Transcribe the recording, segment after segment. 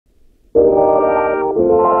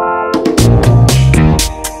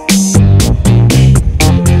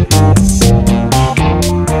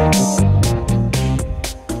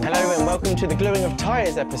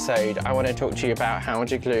episode, I want to talk to you about how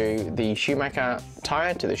to glue the Schumacher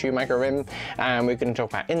tyre to the Schumacher rim, and we're going to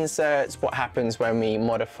talk about inserts, what happens when we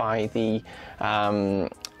modify the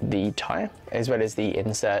tyre, as well as the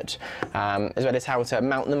insert, as well as how to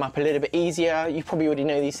mount them up a little bit easier. You probably already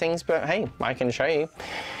know these things, but hey, I can show you.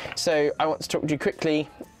 So I want to talk to you quickly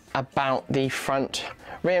about the front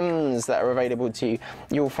rims that are available to you.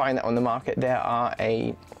 You'll find that on the market there are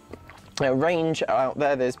a range out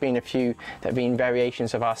there. There's been a few that have been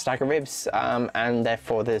variations of our Stagger ribs, and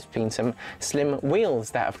therefore there's been some slim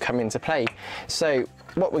wheels that have come into play. So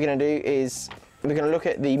what we're going to do is we're going to look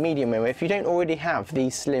at the medium wheel. If you don't already have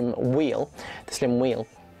the slim wheel,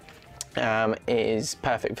 is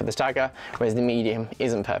perfect for the Stagger, whereas the medium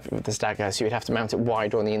isn't perfect for the Stagger, so you'd have to mount it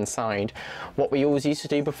wider on the inside. What we always used to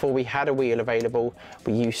do before we had a wheel available,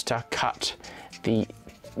 we used to cut the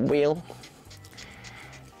wheel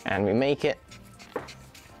and we make it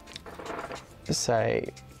so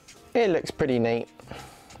it looks pretty neat.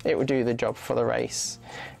 It will do the job for the race,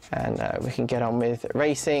 and we can get on with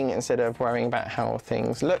racing instead of worrying about how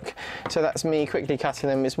things look. So that's me quickly cutting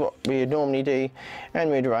them, is what we would normally do, and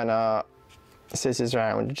we'd run our scissors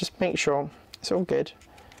around, just make sure it's all good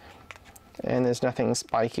and there's nothing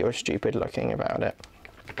spiky or stupid looking about it.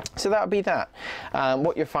 So that would be that.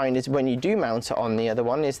 What you'll find is when you do mount it on the other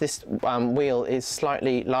one is this wheel is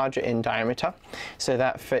slightly larger in diameter, so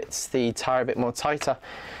that fits the tyre a bit more tighter.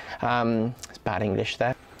 It's bad English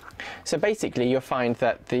there. So basically you'll find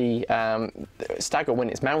that the Stagger, when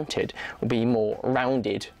it's mounted, will be more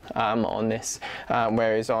rounded on this,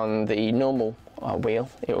 whereas on the normal wheel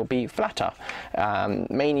it will be flatter,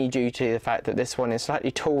 mainly due to the fact that this one is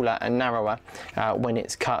slightly taller and narrower when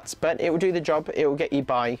it's cut, but it will do the job, it will get you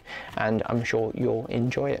by, and I'm sure you'll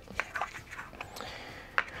enjoy it.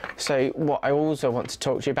 So what I also want to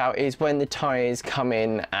talk to you about is when the tyres come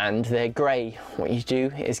in and they're grey, what you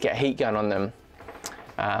do is get a heat gun on them.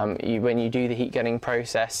 When you do the heat gunning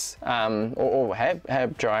process, or hair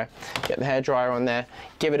dryer, get the hair dryer on there,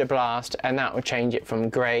 give it a blast, and that will change it from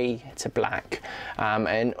grey to black,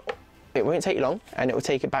 and it won't take long, and it will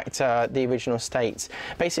take it back to the original state.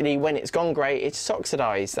 Basically, when it's gone grey, it's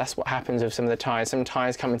oxidised. That's what happens with some of the tyres. Some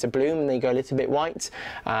tyres come into bloom and they go a little bit white,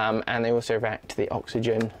 and they also react to the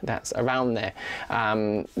oxygen that's around there.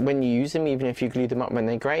 When you use them, even if you glue them up when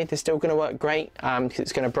they're grey, they're still going to work great, because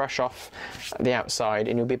it's going to brush off the outside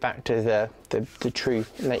and you'll be back to the true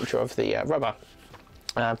nature of the rubber.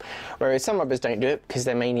 Whereas some rubbers don't do it because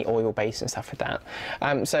they're mainly oil based and stuff like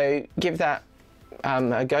that. So give that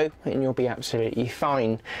a go and you'll be absolutely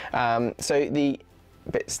fine. So the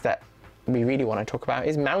bits that we really want to talk about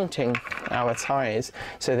is mounting our tyres.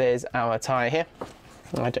 So there's our tyre here.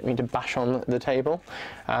 I don't mean to bash on the table,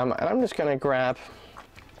 and I'm just going to grab,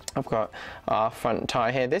 I've got our front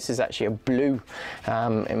tyre here. This is actually a blue,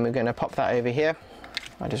 and we're going to pop that over here.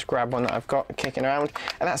 I just grab one that I've got kicking around,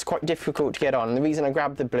 and that's quite difficult to get on. The reason I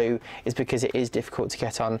grabbed the blue is because it is difficult to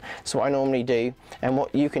get on. So what I normally do, and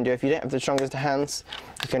what you can do if you don't have the strongest hands,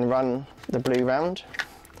 you can run the blue round.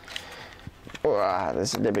 Oh, this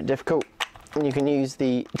is a little bit difficult. And you can use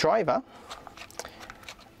the driver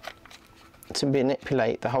to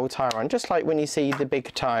manipulate the whole tyre on, just like when you see the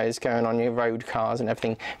big tyres going on your road cars and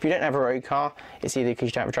everything. If you don't have a road car, it's either because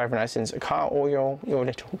you don't have a driving licence, a car, or you're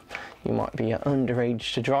little. You might be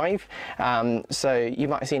underage to drive, so you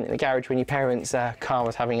might have seen it in the garage when your parents' car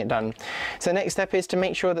was having it done. So the next step is to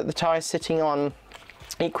make sure that the tyre is sitting on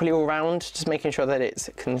equally all round, just making sure that it's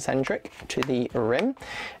concentric to the rim,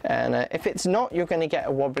 and if it's not, you're going to get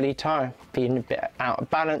a wobbly tyre, being a bit out of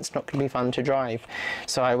balance, not going to be fun to drive.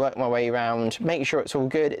 So I work my way around, make sure it's all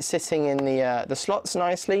good, it's sitting in the slots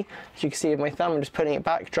nicely. As you can see with my thumb, I'm just putting it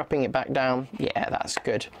back, dropping it back down. Yeah, that's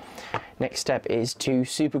good. Next step is to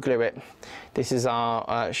super glue it. This is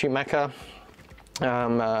our Schumacher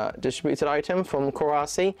distributed item from Core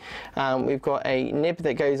RC. We've got a nib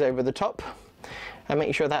that goes over the top, and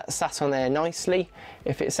make sure that's sat on there nicely.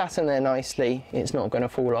 If it's sat on there nicely, it's not going to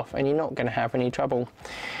fall off and you're not going to have any trouble.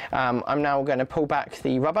 I'm now going to pull back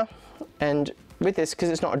the rubber, and with this, because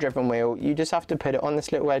it's not a driven wheel, you just have to put it on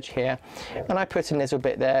this little edge here, and I put a little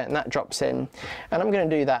bit there and that drops in, and I'm going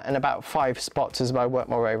to do that in about 5 spots as I work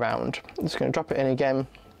my way around. I'm just going to drop it in again.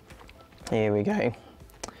 Here we go.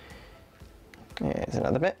 Here's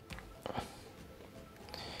another bit,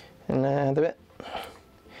 another bit.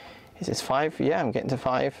 Is this 5? Yeah, I'm getting to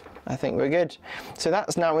 5. I think we're good. So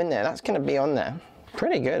that's now in there. That's going to be on there.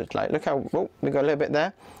 Pretty good. Like, look how, oh, we got a little bit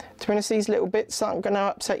there. To be honest, these little bits aren't going to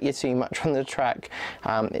upset you too much on the track.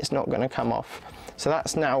 It's not going to come off. So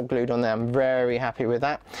that's now glued on there. I'm very happy with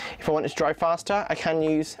that. If I want it to dry faster, I can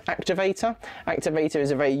use Activator. Activator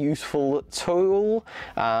is a very useful tool.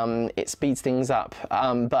 It speeds things up,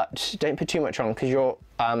 but don't put too much on, because your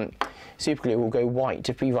super glue will go white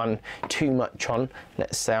if we run too much on.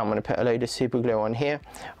 Let's say I'm going to put a load of super glue on here,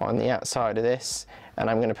 on the outside of this,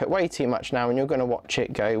 and I'm going to put way too much now, and you're going to watch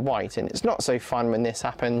it go white, and it's not so fun when this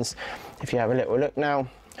happens. If you have a little look now,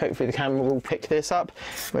 hopefully the camera will pick this up.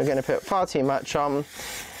 We're going to put far too much on,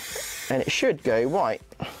 and it should go white.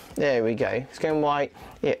 There we go, it's going white.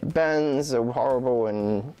 It burns horrible,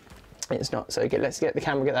 and it's not so good. Let's get the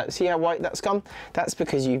camera, get that. See how white that's gone? That's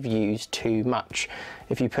because you've used too much.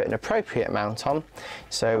 If you put an appropriate amount on,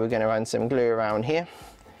 so we're going to run some glue around here.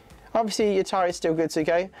 Obviously your tyre is still good to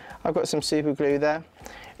go. I've got some super glue there,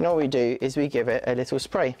 and all we do is we give it a little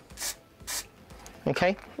spray.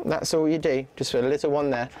 Okay, that's all you do, just put a little one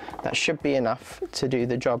there. That should be enough to do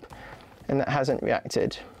the job, and that hasn't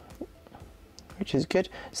reacted, which is good.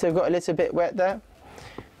 So we've got a little bit wet there.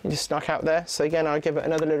 You just snuck out there. So again, I'll give it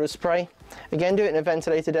another little spray. Again, do it in a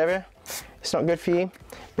ventilated area. It's not good for you,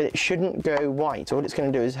 but it shouldn't go white. All it's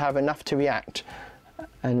going to do is have enough to react.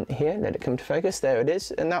 And here, let it come to focus. There it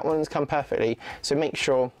is. And that one's come perfectly. So make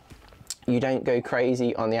sure you don't go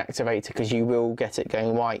crazy on the activator, because you will get it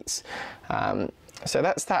going white. So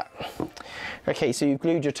that's that. Okay, so you've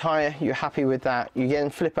glued your tyre, you're happy with that. You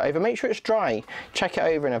again flip it over, make sure it's dry, check it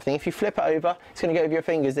over and everything. If you flip it over, it's going to go over your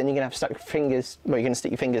fingers, then you're going to have stuck fingers, well, you're going to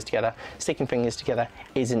stick your fingers together. Sticking fingers together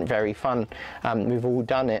isn't very fun. We've all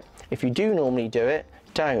done it. If you do normally do it,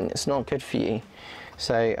 don't, it's not good for you.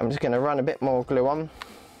 So I'm just going to run a bit more glue on,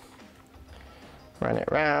 run it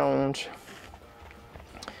round.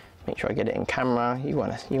 Make sure I get it in camera. You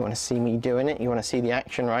want to see me doing it, you want to see the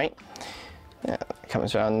action, right? Yeah, it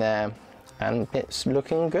comes around there, and it's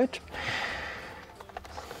looking good.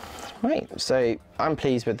 Right, so I'm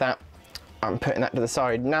pleased with that. I'm putting that to the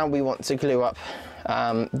side. Now we want to glue up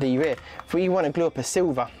the rear. If we want to glue up a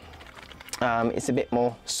silver, it's a bit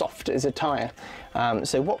more soft as a tyre.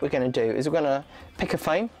 So what we're going to do is we're going to pick a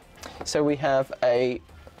foam. So we have a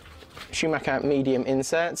Schumacher medium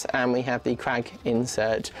inserts, and we have the Cragg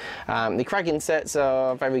insert. The Cragg inserts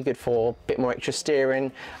are very good for a bit more extra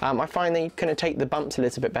steering. I find they kind of take the bumps a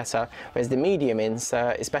little bit better, whereas the medium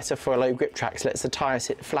insert is better for low grip tracks, lets the tyre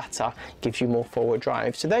sit flatter, gives you more forward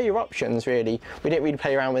drive. So they're your options really. We don't really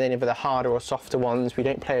play around with any of the harder or softer ones. We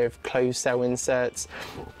don't play with closed cell inserts.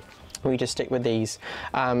 We just stick with these.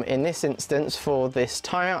 In this instance, for this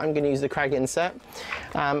tyre, I'm going to use the Cragg insert.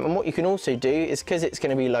 And what you can also do is, because it's going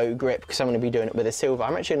to be low grip, because I'm going to be doing it with a silver,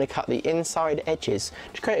 I'm actually going to cut the inside edges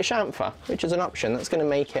to create a chamfer, which is an option. That's going to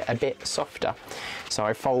make it a bit softer. So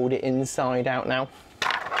I fold it inside out now.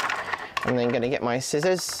 I'm then going to get my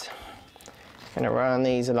scissors. Going to run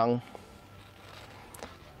these along.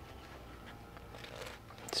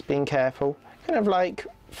 Just being careful. Kind of like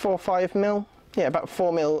 4 or 5 mil. Yeah, about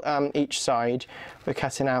 4 mil each side we're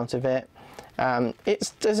cutting out of it.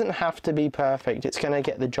 It doesn't have to be perfect, it's going to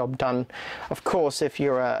get the job done. Of course, if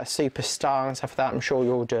you're a superstar and stuff like that, I'm sure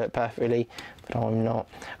you'll do it perfectly, but I'm not.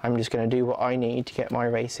 I'm just going to do what I need to get my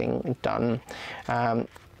racing done.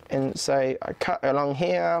 And so I cut along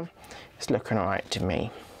here, it's looking alright to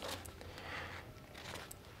me.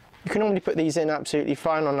 You can normally put these in absolutely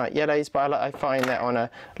fine on like yellows, but I find that on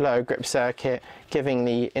a lower grip circuit, giving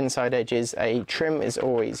the inside edges a trim is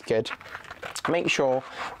always good. Make sure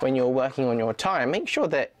when you're working on your tyre, make sure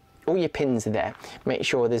that all your pins are there. Make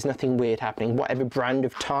sure there's nothing weird happening. Whatever brand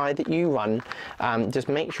of tyre that you run, just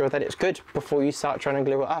make sure that it's good before you start trying to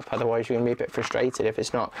glue it up. Otherwise you're going to be a bit frustrated if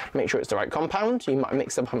it's not. Make sure it's the right compound. You might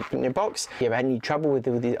mix them up in your box. If you have any trouble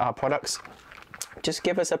with our products, just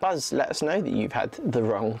give us a buzz, let us know that you've had the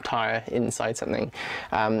wrong tyre inside something.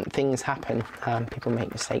 Things happen, people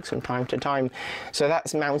make mistakes from time to time. So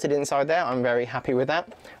that's mounted inside there, I'm very happy with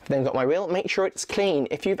that. I've then got my wheel, make sure it's clean.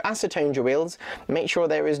 If you've acetoned your wheels, make sure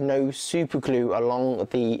there is no super glue along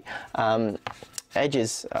the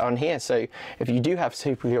edges on here. So if you do have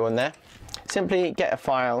super glue on there, simply get a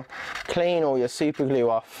file, clean all your super glue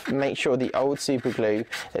off, make sure the old super glue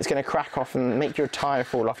that's going to crack off and make your tyre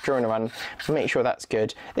fall off during a run, make sure that's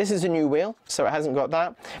good. This is a new wheel, so it hasn't got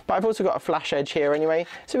that, but I've also got a flash edge here anyway,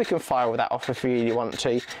 so we can file that off if we really want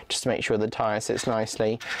to, just to make sure the tyre sits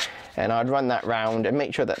nicely. And I'd run that round and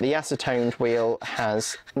make sure that the acetoned wheel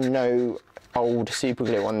has no old super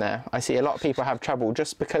glue on there. I see a lot of people have trouble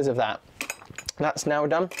just because of that. That's now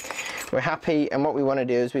done. We're happy, and what we want to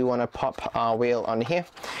do is we want to pop our wheel on here,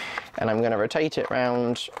 and I'm going to rotate it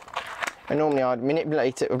round And normally I'd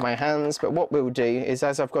manipulate it with my hands, but what we'll do is,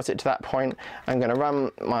 as I've got it to that point, I'm going to run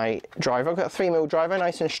my driver. I've got a 3mm driver,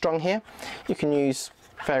 nice and strong here. You can use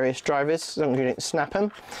various drivers as long as you don't snap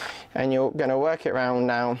them. And you're going to work it around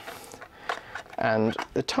now, and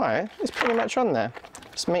the tyre is pretty much on there.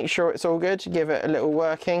 Just make sure it's all good, give it a little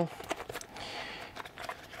working.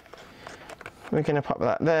 We're going to pop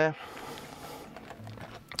that there.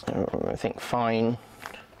 I think fine.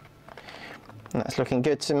 And that's looking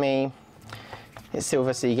good to me. It's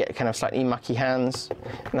silver, so you get kind of slightly mucky hands,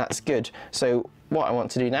 and that's good. So what I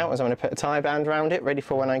want to do now is I'm going to put a tyre band around it, ready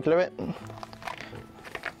for when I glue it. I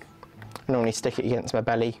normally stick it against my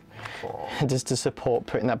belly just to support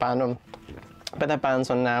putting that band on. But that band's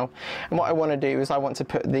on now, and what I want to do is I want to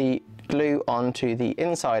put the glue onto the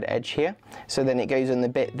inside edge here, so then it goes on the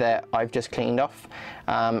bit that I've just cleaned off,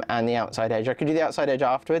 and the outside edge. I could do the outside edge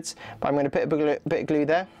afterwards, but I'm going to put a bit of glue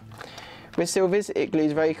there. With silvers, it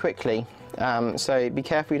glues very quickly, so be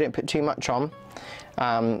careful you don't put too much on.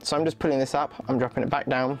 So I'm just pulling this up, I'm dropping it back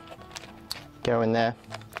down, go in there.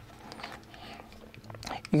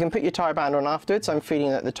 You can put your tyre band on afterwards. I'm feeling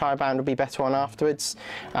that the tyre band will be better on afterwards.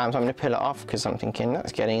 So I'm going to peel it off because I'm thinking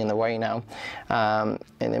that's getting in the way now. And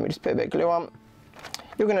then we just put a bit of glue on.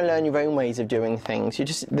 You're going to learn your own ways of doing things.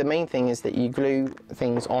 The main thing is that you glue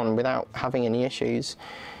things on without having any issues.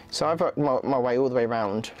 So I've worked my way all the way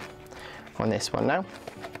around on this one now.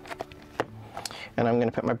 And I'm going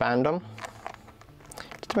to put my band on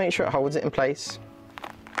just to make sure it holds it in place.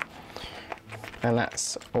 And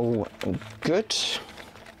that's all good.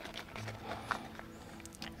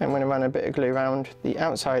 I'm going to run a bit of glue around the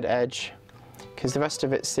outside edge because the rest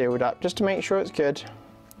of it's sealed up, just to make sure it's good.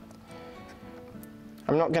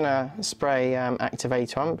 I'm not going to spray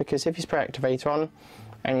activator on, because if you spray activator on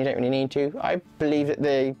and you don't really need to, I believe that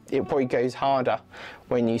it probably goes harder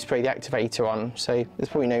when you spray the activator on, so there's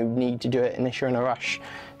probably no need to do it unless you're in a rush.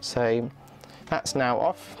 So that's now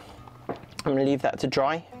off. I'm going to leave that to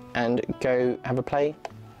dry and go have a play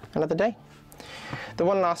another day. The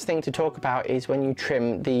one last thing to talk about is when you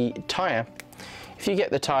trim the tyre. If you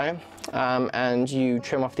get the tyre and you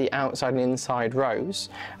trim off the outside and inside rows,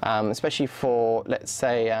 especially for, let's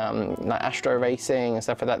say, like Astro racing and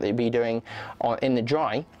stuff like that you'll be doing in the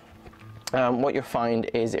dry, what you'll find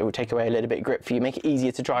is it will take away a little bit of grip for you, make it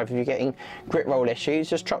easier to drive. If you're getting grip roll issues,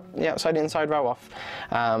 just chop the outside inside row off.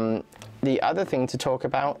 The other thing to talk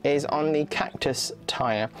about is on the Cactus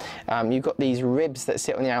tyre. You've got these ribs that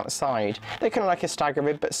sit on the outside. They're kind of like a Stagger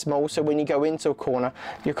rib, but small, so when you go into a corner,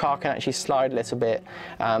 your car can actually slide a little bit.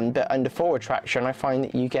 But under forward traction, I find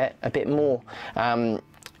that you get a bit more.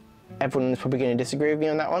 Everyone's probably going to disagree with me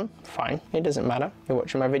on that one. Fine, it doesn't matter. You're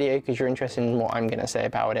watching my video because you're interested in what I'm going to say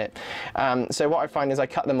about it. So what I find is I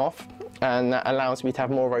cut them off, and that allows me to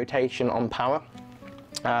have more rotation on power.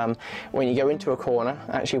 When you go into a corner,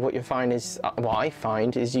 actually what you find is, what I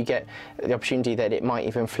find is you get the opportunity that it might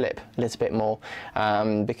even flip a little bit more,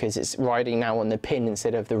 because it's riding now on the pin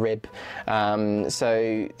instead of the rib.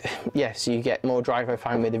 So yes, you get more drive, I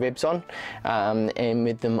find, with the ribs on, and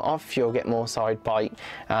with them off you'll get more side bite,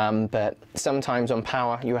 but sometimes on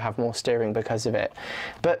power you have more steering because of it.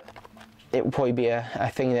 But it will probably be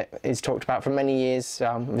a thing that is talked about for many years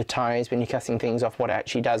with tyres when you're cutting things off, what it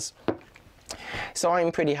actually does. So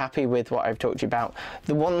I'm pretty happy with what I've talked to you about.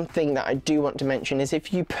 The one thing that I do want to mention is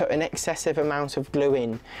if you put an excessive amount of glue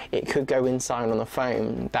in, it could go inside on the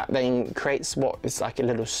foam. That then creates what is like a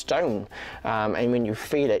little stone, and when you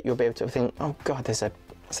feel it, you'll be able to think, oh god, it's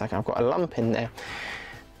like I've got a lump in there.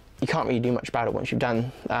 You can't really do much about it once you've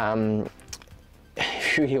done.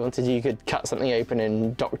 If you really wanted to, you could cut something open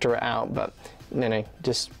and doctor it out, but no,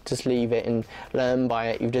 just leave it and learn by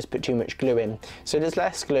it. You've just put too much glue in. So there's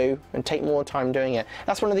less glue and take more time doing it.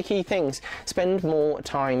 That's one of the key things. Spend more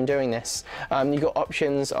time doing this. You've got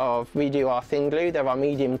options of, we do our thin glue. There are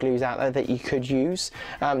medium glues out there that you could use.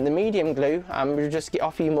 The medium glue will just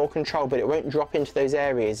offer you more control, but it won't drop into those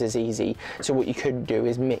areas as easy. So what you could do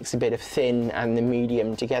is mix a bit of thin and the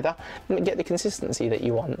medium together and get the consistency that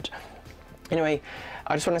you want. Anyway,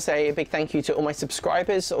 I just want to say a big thank you to all my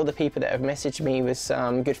subscribers, all the people that have messaged me with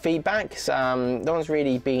some good feedback. No one's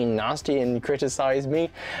really been nasty and criticised me.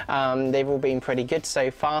 They've all been pretty good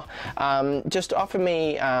so far. Just offer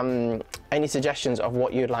me any suggestions of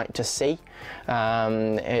what you'd like to see.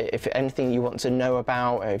 If anything you want to know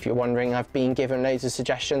about, if you're wondering, I've been given loads of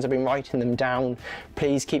suggestions. I've been writing them down.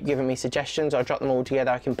 Please keep giving me suggestions. I'll drop them all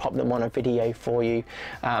together. I can pop them on a video for you.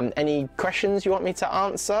 Any questions you want me to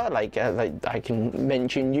answer, like I can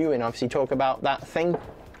mention you and obviously talk about that thing.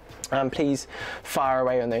 please fire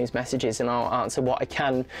away on those messages and I'll answer what I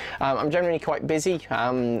can. I'm generally quite busy,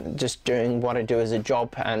 just doing what I do as a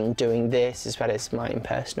job and doing this as well as my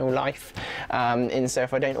personal life. And so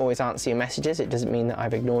if I don't always answer your messages, it doesn't mean that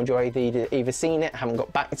I've ignored you. I've either seen it, haven't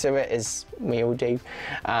got back to it, as we all do,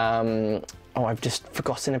 or I've just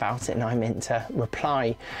forgotten about it and I meant to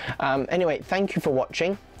reply. Anyway, thank you for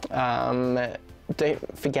watching.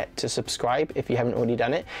 Don't forget to subscribe if you haven't already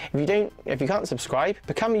done it. If you can't subscribe,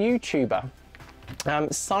 become a YouTuber.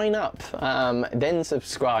 Sign up, then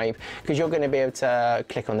subscribe, because you're going to be able to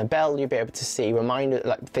click on the bell. You'll be able to see reminders,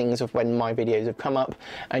 like things of when my videos have come up,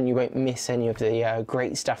 and you won't miss any of the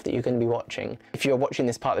great stuff that you're going to be watching. If you're watching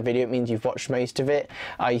this part of the video, it means you've watched most of it.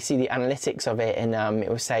 You see the analytics of it, and it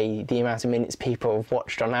will say the amount of minutes people have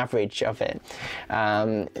watched on average of it.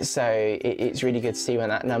 So it's really good to see when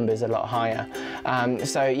that number is a lot higher.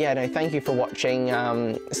 So yeah, no, thank you for watching.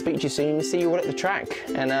 Speak to you soon. See you all at the track,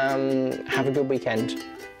 and have a good weekend.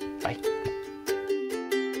 Bye.